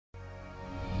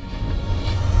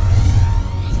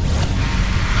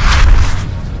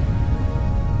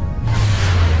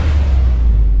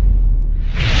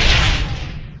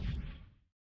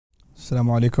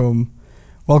Assalamu alaikum.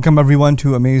 Welcome everyone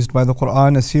to Amazed by the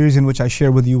Quran, a series in which I share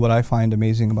with you what I find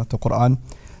amazing about the Quran.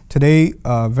 Today,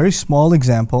 a very small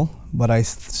example, but I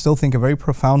still think a very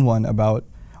profound one about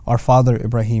our father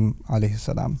Ibrahim alayhi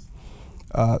salam.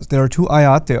 There are two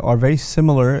ayat, they are very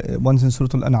similar. One's in Surah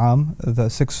Al-An'am, the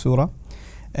 6th surah,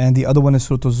 and the other one is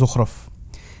Surah Al-Zukhruf.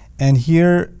 And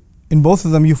here, in both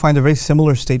of them, you find a very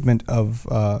similar statement of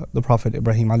the Prophet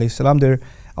Ibrahim alayhi salam.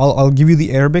 I'll give you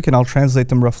the Arabic and I'll translate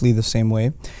them roughly the same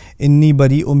way. Inni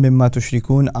bari'um mimma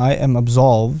tushrikun. I am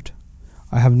absolved.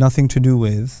 I have nothing to do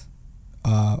with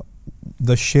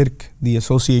the shirk, the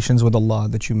associations with Allah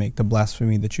that you make, the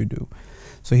blasphemy that you do.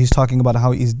 So he's talking about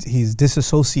how he's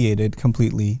disassociated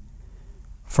completely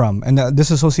from, and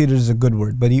disassociated is a good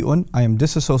word. Bari'un, I am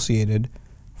disassociated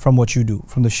from what you do,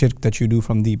 from the shirk that you do,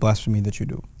 from the blasphemy that you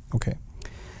do. Okay.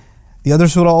 The other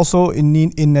surah also,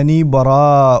 Innani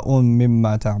bara'un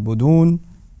mimma ta'budun.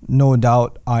 No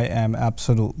doubt I am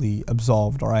absolutely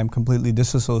absolved, or I am completely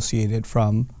disassociated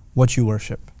from what you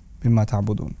worship. Mimma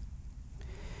ta'budun.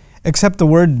 Except the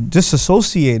word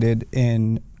disassociated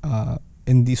in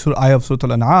the surah ayah of Surah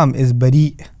Al-An'am is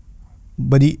bari'.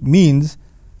 Bari' means,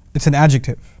 it's an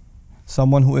adjective.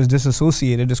 Someone who is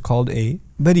disassociated is called a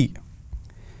bari'.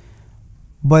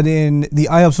 But in the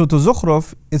ayah of Surah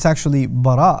Al-Zukhruf, it's actually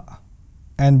bara'.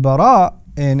 And bara'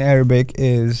 in Arabic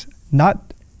is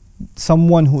not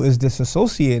someone who is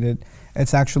disassociated,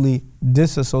 it's actually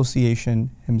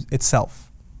disassociation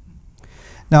itself.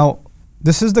 Now,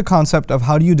 this is the concept of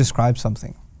how do you describe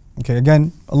something. Okay,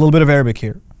 again, a little bit of Arabic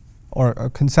here,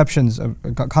 or concepts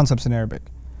in Arabic.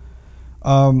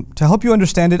 To help you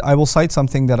understand it, I will cite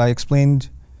something that I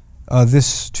explained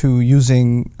this to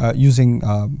using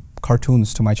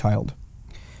cartoons to my child.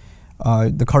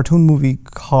 The cartoon movie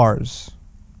Cars,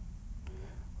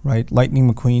 right? Lightning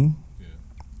McQueen. Yeah.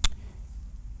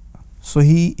 So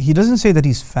he doesn't say that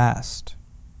he's fast.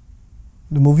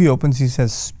 The movie opens, he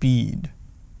says speed.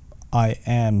 I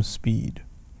am speed.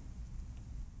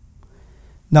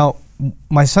 Now,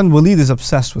 my son Walid is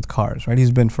obsessed with cars, right? He's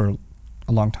been for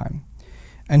a long time.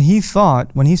 And he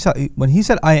thought, when he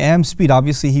said I am speed,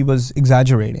 obviously he was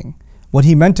exaggerating. What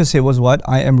he meant to say was what?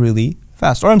 I am really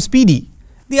fast, or I'm speedy,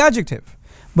 the adjective.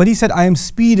 But he said I am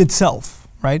speed itself,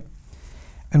 right?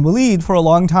 And Walid, for a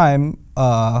long time,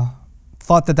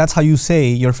 thought that that's how you say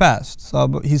you're fast.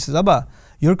 So he says, Abba,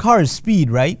 your car is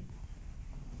speed, right?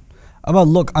 Abba,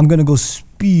 look, I'm going to go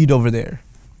speed over there.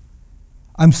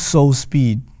 I'm so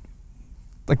speed.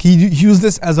 Like he used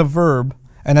this as a verb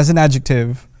and as an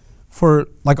adjective for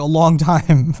like a long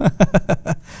time.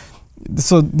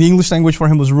 So the English language for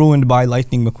him was ruined by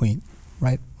Lightning McQueen,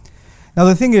 right? Now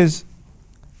the thing is,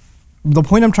 the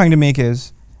point I'm trying to make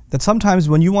is that sometimes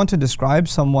when you want to describe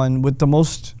someone with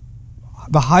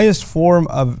the highest form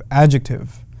of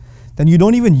adjective, then you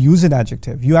don't even use an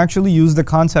adjective. You actually use the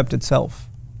concept itself.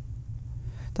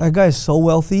 That guy is so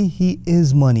wealthy, he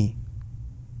is money.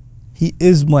 He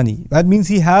is money. That means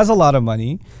he has a lot of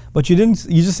money, but you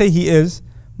just say he is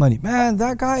money. Man,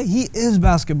 that guy, he is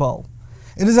basketball.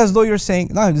 It is as though you're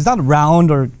saying, no, it's not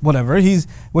round or whatever.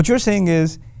 What you're saying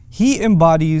is, he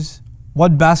embodies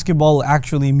what basketball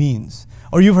actually means.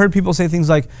 Or you've heard people say things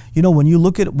like, you know, when you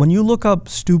look up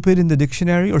stupid in the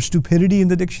dictionary or stupidity in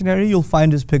the dictionary, you'll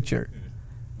find his picture,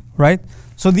 right?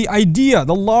 So the idea,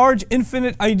 the large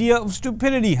infinite idea of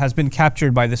stupidity has been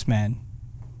captured by this man.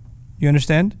 You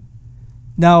understand?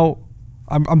 Now,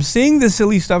 I'm saying this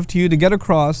silly stuff to you to get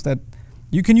across that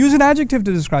you can use an adjective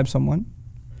to describe someone,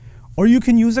 or you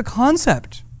can use a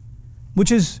concept,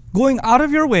 which is going out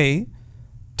of your way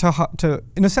to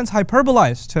in a sense,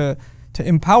 hyperbolize, to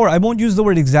empower. I won't use the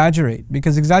word exaggerate,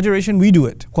 because exaggeration, we do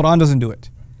it. Quran doesn't do it.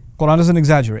 Quran doesn't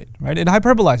exaggerate, right? It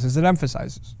hyperbolizes, it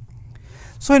emphasizes.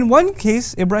 So in one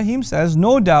case, Ibrahim says,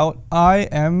 no doubt I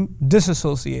am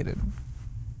disassociated.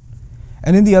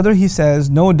 And in the other, he says,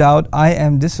 no doubt I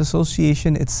am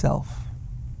disassociation itself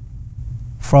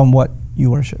from what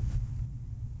you worship.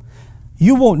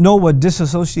 You won't know what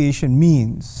disassociation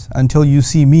means until you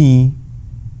see me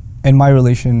and my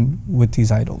relation with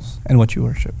these idols and what you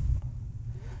worship.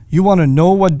 You want to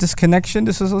know what disconnection,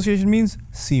 disassociation means?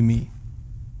 See me.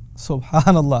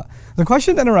 Subhanallah. The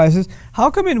question then arises, how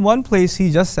come in one place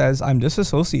he just says, I'm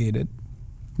disassociated,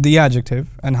 the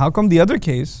adjective, and how come the other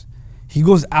case, he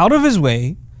goes out of his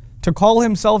way to call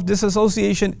himself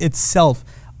disassociation itself?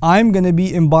 I'm going to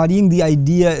be embodying the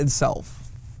idea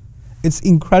itself. It's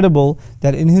incredible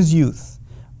that in his youth,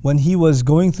 when he was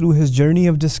going through his journey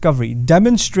of discovery,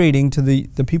 demonstrating to the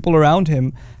people around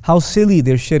him how silly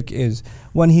their shirk is,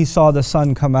 when he saw the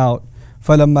sun come out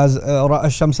فَلَمَّا رَأَى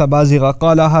الشَّمْسَ بَازِغَةً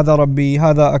قَالَ هَذَا رَبِّي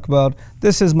هَذَا أَكْبَرُ.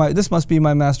 This must be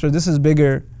my master, this is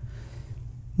bigger.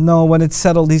 No, when it's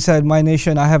settled, he said, my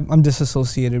nation, I'm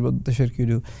disassociated with the shirk you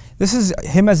do. This is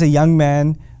him as a young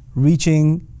man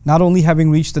reaching, not only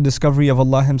having reached the discovery of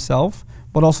Allah himself,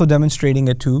 but also demonstrating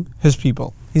it to his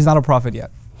people. He's not a prophet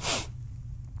yet.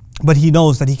 But he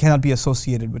knows that he cannot be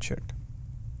associated with shirk.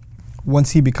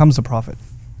 Once he becomes a prophet,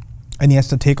 and he has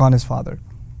to take on his father,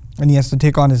 and he has to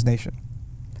take on his nation.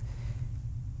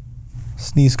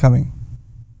 Sneeze coming.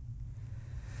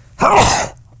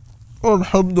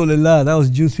 Alhamdulillah, that was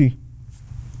juicy.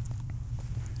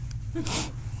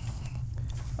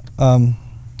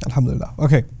 Alhamdulillah.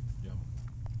 Okay.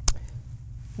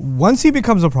 Once he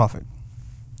becomes a prophet,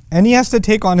 and he has to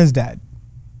take on his dad,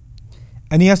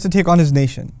 and he has to take on his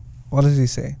nation, what does he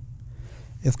say?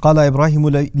 إِذْ قَالَ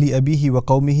إِبْرَاهِيمُ لِأَبِيهِ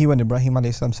وَقَوْمِهِ, when Ibrahim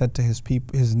a.s. said to his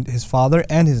people, his father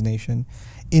and his nation,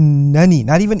 إِنَّنِي,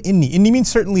 not even inni. Inni means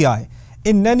certainly I.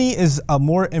 Innani is a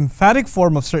more emphatic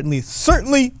form of certainly.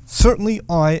 Certainly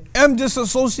I am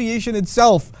disassociation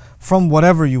itself from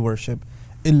whatever you worship.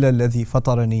 إِلَّا الَّذِي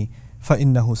فَطَرَنِي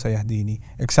فَإِنَّهُ سَيَهْدِينِ,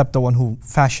 except the one who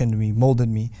fashioned me, molded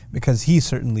me, because he's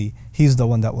the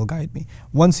one that will guide me.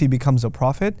 Once he becomes a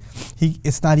prophet,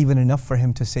 it's not even enough for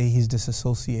him to say he's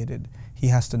disassociated. He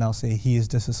has to now say he is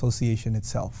disassociation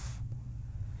itself.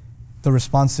 The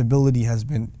responsibility has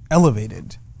been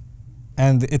elevated,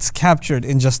 and it's captured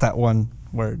in just that one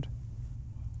word.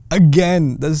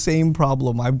 Again, the same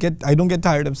problem. I don't get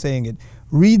tired of saying it.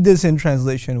 Read this in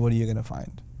translation, what are you going to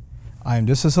find? I am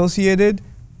disassociated,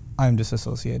 I am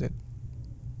disassociated.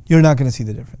 You're not going to see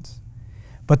the difference.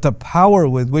 But the power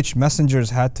with which messengers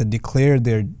had to declare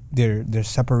their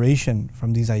separation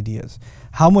from these ideas,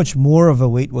 how much more of a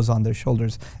weight was on their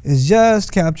shoulders, is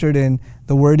just captured in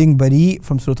the wording bari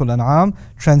from Surah Al-An'am,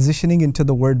 transitioning into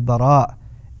the word bara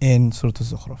in Surah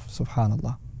Al-Zukhruf.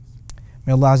 Subhanallah.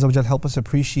 May Allah Azza wa Jal help us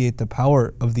appreciate the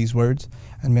power of these words,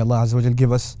 and may Allah Azza wa Jal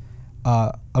give us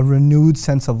a renewed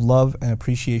sense of love and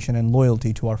appreciation and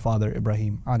loyalty to our father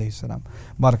Ibrahim alayhi salam.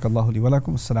 Barakallahu li wa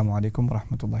lakum. Assalamu alaikum wa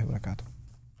rahmatullahi wa barakatuh.